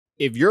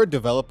if you're a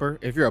developer,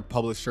 if you're a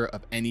publisher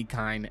of any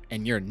kind,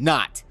 and you're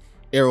not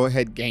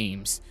Arrowhead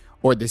Games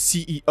or the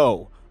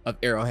CEO of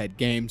Arrowhead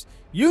Games,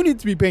 you need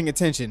to be paying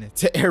attention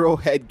to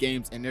Arrowhead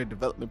Games and their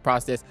development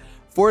process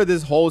for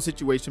this whole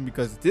situation,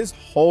 because this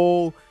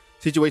whole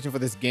situation for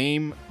this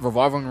game,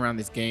 revolving around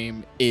this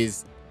game,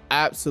 is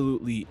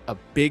absolutely a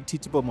big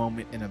teachable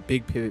moment and a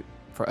big pivot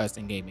for us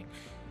in gaming.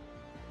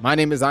 My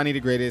name is Ani the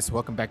Greatest.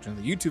 Welcome back to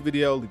another YouTube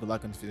video. Leave a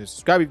like on this video,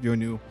 subscribe if you're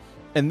new.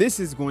 And this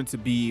is going to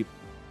be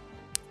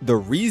the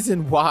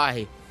reason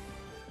why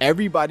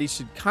everybody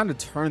should kind of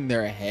turn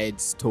their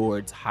heads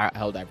towards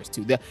Helldivers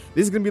 2. This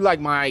is gonna be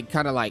like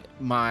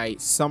my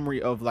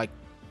summary of like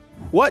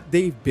what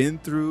they've been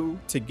through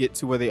to get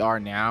to where they are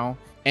now,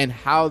 and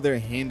how they're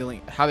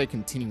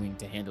continuing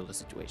to handle the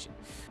situation.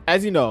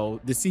 As you know,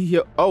 the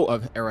CEO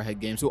of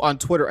Arrowhead Games, who on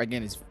Twitter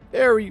again is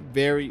very,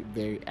 very,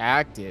 very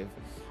active,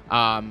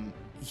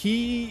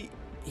 he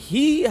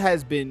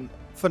has been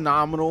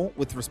phenomenal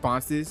with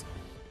responses.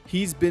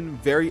 He's been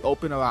very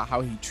open about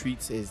how he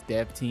treats his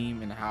dev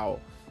team and how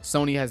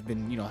Sony has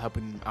been,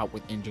 helping him out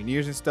with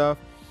engineers and stuff.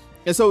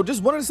 And so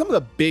just some of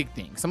the big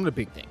things.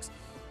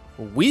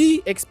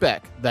 We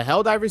expect the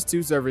Helldivers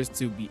 2 servers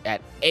to be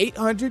at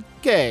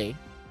 800K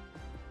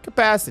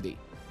capacity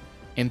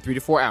in 3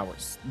 to 4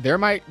 hours. There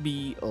might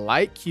be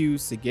light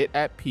queues to get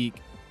at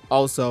peak.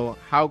 Also,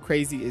 how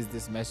crazy is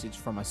this message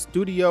from a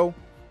studio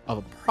of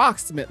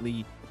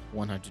approximately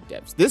 100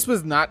 devs? This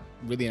was not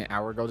really an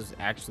hour ago. This is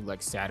actually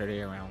like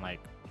Saturday around like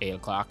 8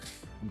 o'clock.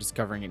 I'm just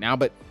covering it now,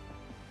 but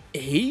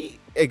they're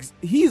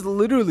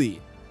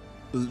literally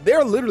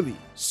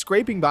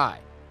scraping by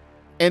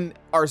and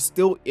are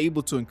still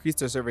able to increase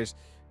their servers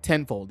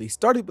tenfold. They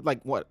started with like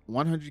what,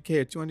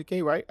 100K or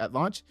 200K, right, at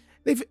launch.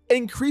 They've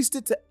increased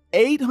it to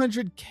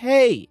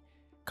 800K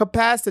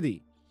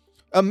capacity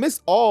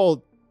amidst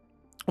all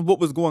of what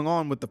was going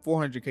on with the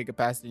 400K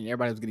capacity and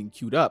everybody was getting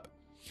queued up.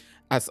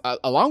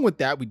 Along with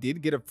that, we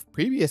did get a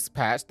previous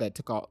patch that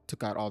took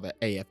out all the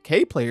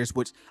AFK players,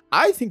 which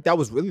I think that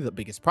was really the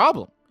biggest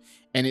problem.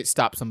 And it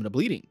stopped some of the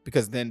bleeding,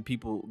 because then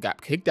people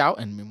got kicked out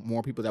and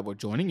more people that were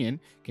joining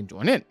in can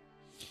join in.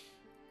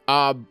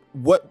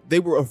 What they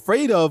were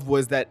afraid of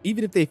was that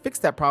even if they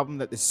fixed that problem,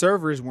 that the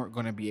servers weren't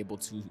going to be able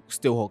to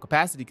still hold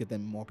capacity, because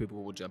then more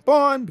people will jump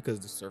on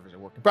because the servers are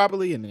working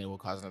properly, and then it will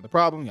cause another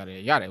problem, yada,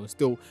 yada, yada. It would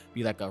still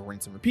be like a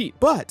rinse and repeat.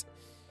 But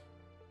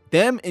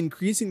them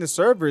increasing the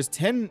servers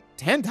 10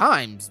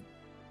 times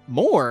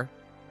more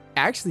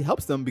actually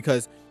helps them,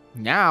 because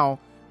now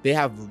they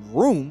have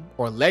room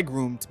or leg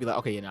room to be like,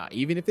 okay,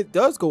 even if it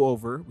does go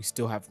over, we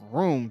still have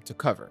room to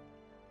cover.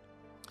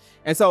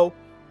 And so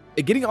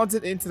getting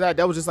into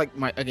that was just like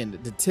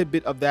the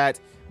tidbit of that.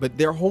 But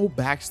their whole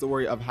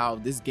backstory of how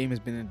this game has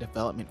been in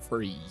development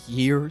for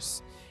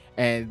years,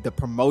 and the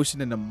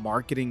promotion and the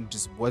marketing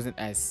just wasn't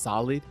as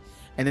solid.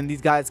 And then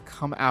these guys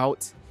come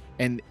out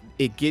and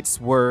it gets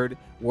word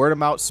of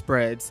mouth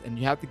spreads, and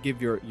you have to give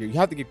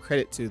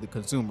credit to the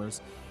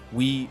consumers.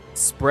 We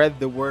spread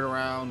the word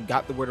around,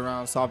 got the word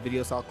around, saw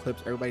videos, saw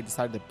clips. Everybody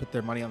decided to put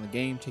their money on the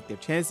game, take their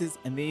chances,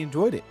 and they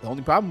enjoyed it. The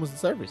only problem was the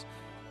servers.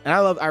 And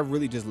I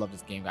really just love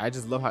this game. I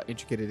just love how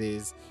intricate it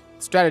is.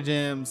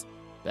 Stratagems,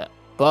 the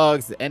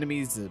bugs, the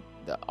enemies,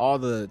 all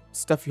the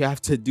stuff you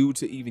have to do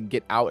to even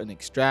get out and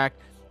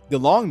extract. The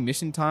long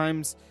mission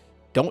times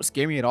don't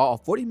scare me at all. A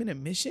 40-minute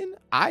mission,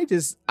 I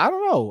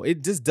don't know.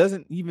 It just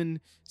doesn't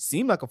even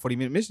seem like a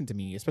 40-minute mission to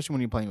me, especially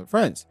when you're playing with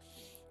friends.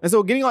 And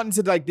so getting on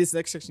into like this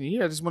next section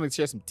here, I just want to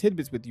share some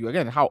tidbits with you.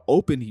 Again, how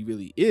open he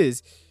really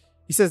is.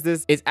 He says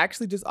it's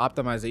actually just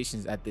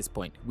optimizations at this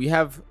point. We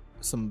have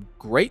some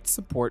great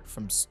support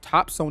from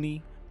top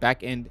Sony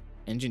back-end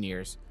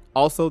engineers.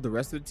 Also, the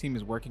rest of the team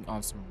is working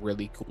on some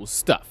really cool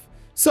stuff.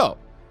 So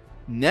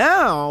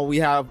now we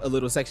have a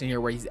little section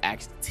here where he's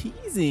actually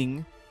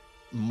teasing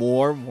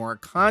more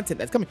content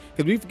that's coming,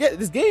 because we forget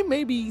this game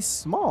may be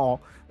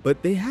small,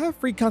 but they have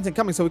free content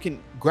coming, so it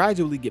can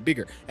gradually get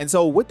bigger. And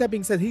so with that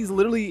being said, he's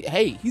literally,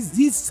 hey,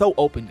 he's so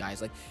open,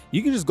 guys. Like,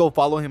 you can just go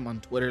follow him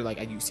on Twitter, like,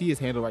 and you see his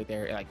handle right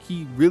there. Like,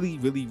 he really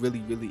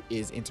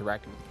is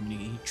interacting with the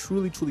community. He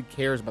truly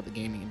cares about the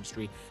gaming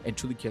industry and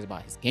truly cares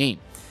about his game.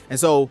 And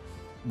so,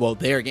 well,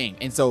 their game.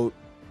 And so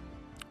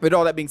with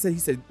all that being said, he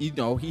said, he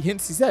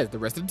says the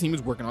rest of the team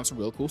is working on some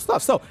real cool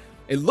stuff. So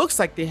it looks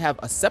like they have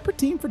a separate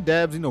team for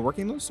devs,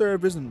 working on the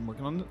servers and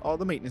working on all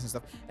the maintenance and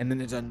stuff. And then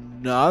there's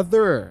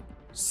another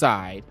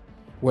side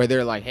where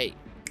they're like, hey,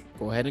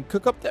 go ahead and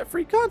cook up that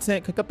free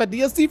content, cook up that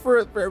DLC for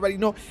everybody.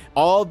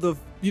 All the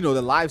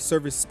the live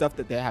service stuff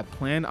that they have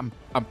planned.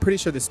 I'm pretty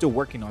sure they're still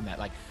working on that.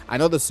 Like, I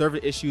know the server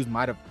issues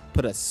might have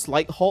put a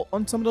slight halt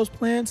on some of those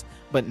plans,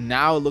 but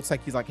now it looks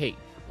like he's like, hey,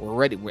 we're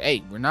ready. We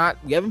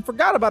haven't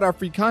forgot about our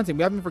free content.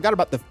 We haven't forgot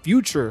about the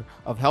future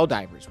of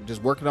Helldivers. We're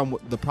just working on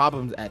the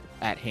problems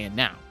at hand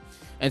now.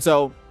 And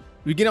so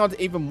we get on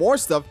to even more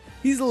stuff.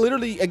 He's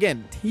literally,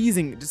 again,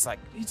 teasing,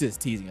 he's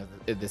just teasing us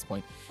at this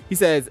point. He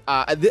says,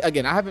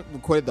 again, I haven't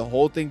recorded the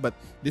whole thing, but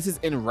this is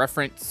in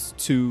reference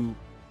to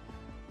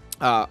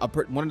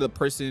one of the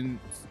persons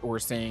were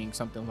saying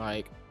something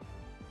like,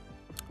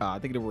 I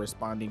think they were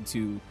responding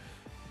to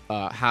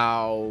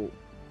how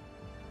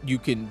you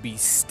can be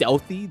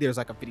stealthy. There's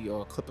like a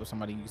video, a clip of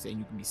somebody saying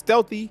you can be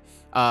stealthy,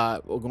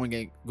 or going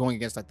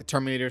against like the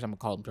Terminators. I'm gonna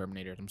call them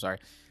Terminators. I'm sorry.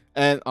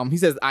 And he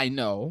says, I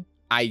know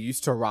I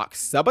used to rock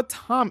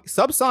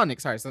subsonic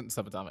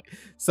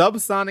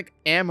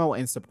ammo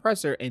and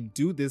suppressor and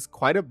do this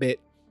quite a bit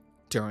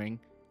during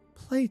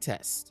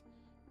playtest.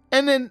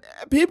 And then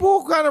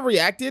people kind of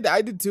reacted.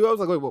 I did too. I was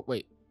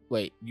like,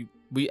 wait,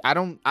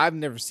 I've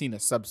never seen a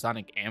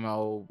subsonic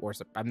ammo or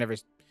I've never,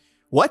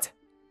 what?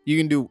 You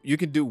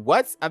can do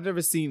what? I've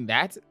never seen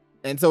that.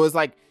 And so it's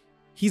like,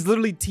 he's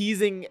literally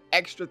teasing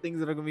extra things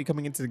that are going to be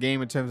coming into the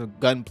game in terms of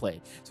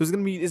gunplay. So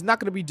it's not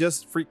going to be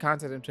just free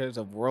content in terms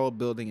of world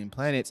building and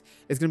planets.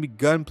 It's going to be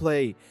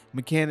gunplay,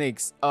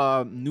 mechanics,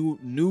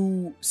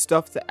 new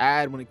stuff to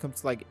add when it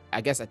comes to, like,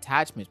 I guess,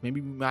 attachments.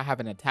 Maybe we might have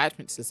an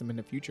attachment system in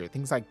the future,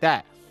 things like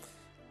that.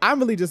 I'm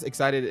really just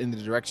excited in the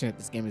direction that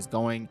this game is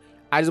going.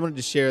 I just wanted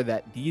to share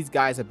that these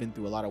guys have been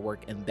through a lot of work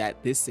and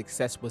that this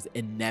success was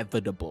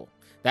inevitable.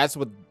 That's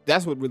what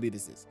really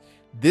this is.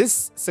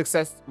 This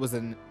success was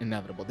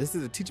inevitable. This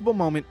is a teachable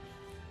moment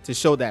to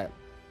show that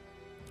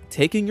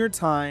taking your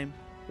time,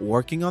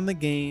 working on the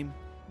game,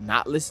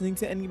 not listening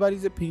to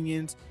anybody's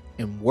opinions,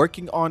 and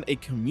working on a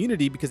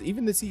community, because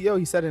even the CEO,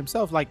 he said it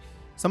himself, like,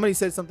 somebody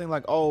said something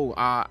like, oh,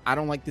 I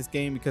don't like this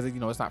game because, you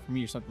know, it's not for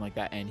me or something like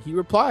that. And he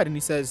replied and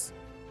he says,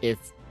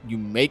 if you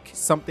make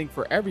something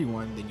for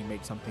everyone, then you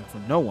make something for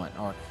no one,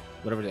 or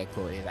whatever that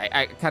quote is.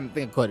 I kind of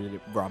think I quoted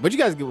it wrong, but you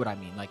guys get what I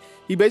mean. Like,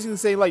 he basically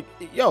saying, like,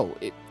 yo,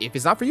 if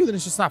it's not for you, then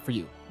it's just not for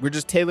you. We're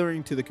just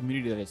tailoring to the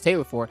community that it's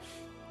tailored for.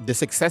 The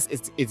success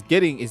it's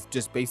getting is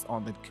just based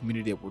on the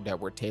community that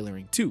we're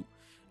tailoring to.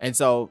 And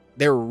so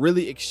they're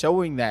really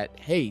showing that,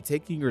 hey,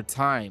 taking your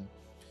time,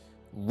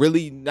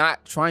 really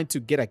not trying to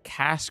get a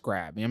cash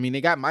grab. I mean,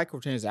 they got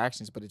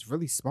microtransactions, but it's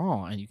really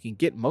small and you can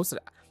get most of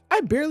it.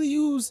 I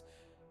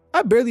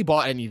barely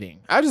bought anything.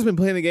 I've just been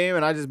playing the game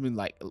and I just been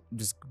like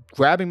just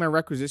grabbing my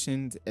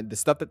requisitions and the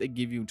stuff that they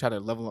give you and try to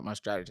level up my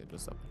strategy and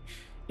stuff.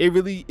 It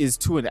really is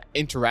too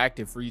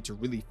interactive for you to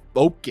really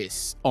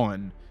focus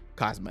on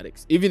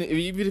cosmetics, even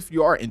if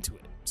you are into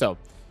it. So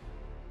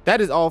that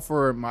is all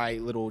for my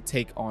little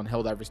take on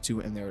Helldivers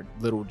 2 and their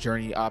little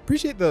journey. I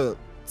appreciate the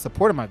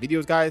support of my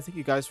videos, guys. Thank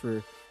you guys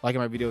for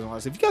liking my videos and all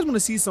this. If you guys want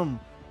to see some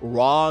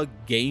raw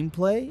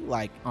gameplay,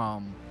 like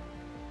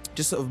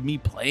just of me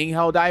playing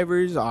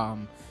Helldivers,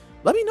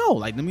 let me know.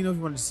 Like, let me know if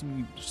you want to see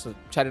me just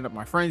chatting up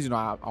my friends. You know,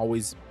 I'm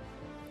always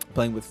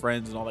playing with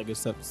friends and all that good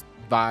stuff.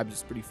 Vibes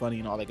is pretty funny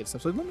and all that good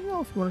stuff. So let me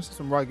know if you want to see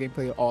some raw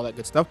gameplay, all that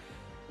good stuff.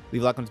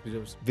 Leave a like on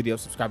this video,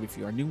 subscribe if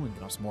you are new, and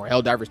get on some more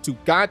Helldivers 2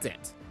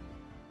 content.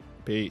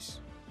 Peace.